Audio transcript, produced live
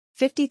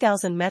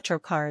50,000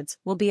 MetroCards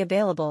will be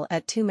available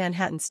at 2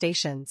 Manhattan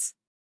stations.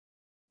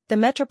 The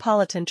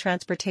Metropolitan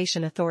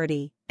Transportation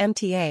Authority,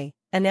 MTA,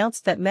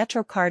 announced that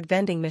MetroCard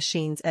vending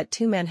machines at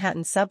 2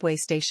 Manhattan subway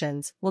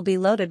stations will be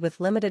loaded with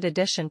limited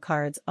edition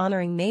cards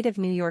honoring native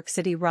New York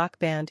City rock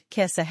band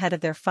KISS ahead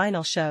of their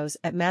final shows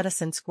at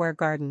Madison Square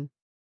Garden.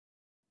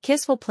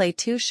 KISS will play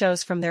 2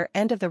 shows from their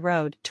End of the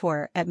Road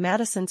tour at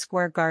Madison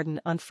Square Garden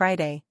on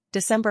Friday,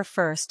 December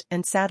 1st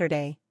and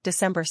Saturday,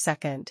 December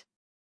 2nd.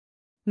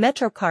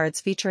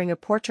 MetroCards featuring a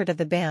portrait of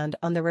the band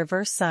on the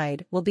reverse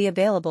side will be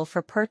available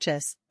for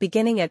purchase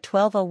beginning at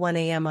 12:01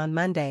 a.m. on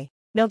Monday,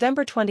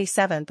 November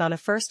 27th on a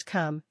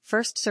first-come,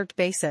 first-served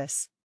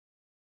basis.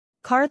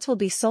 Cards will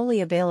be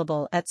solely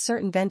available at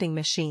certain vending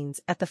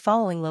machines at the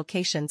following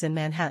locations in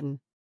Manhattan: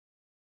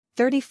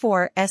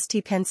 34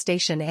 St. Penn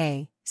Station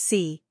A,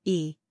 C,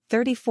 E,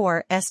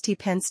 34 St.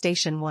 Penn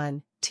Station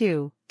 1,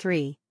 2,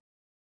 3.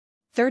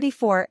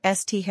 34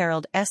 St.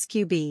 Herald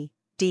SQB,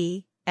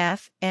 D,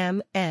 F,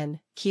 M, N,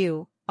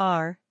 Q,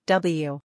 R, W.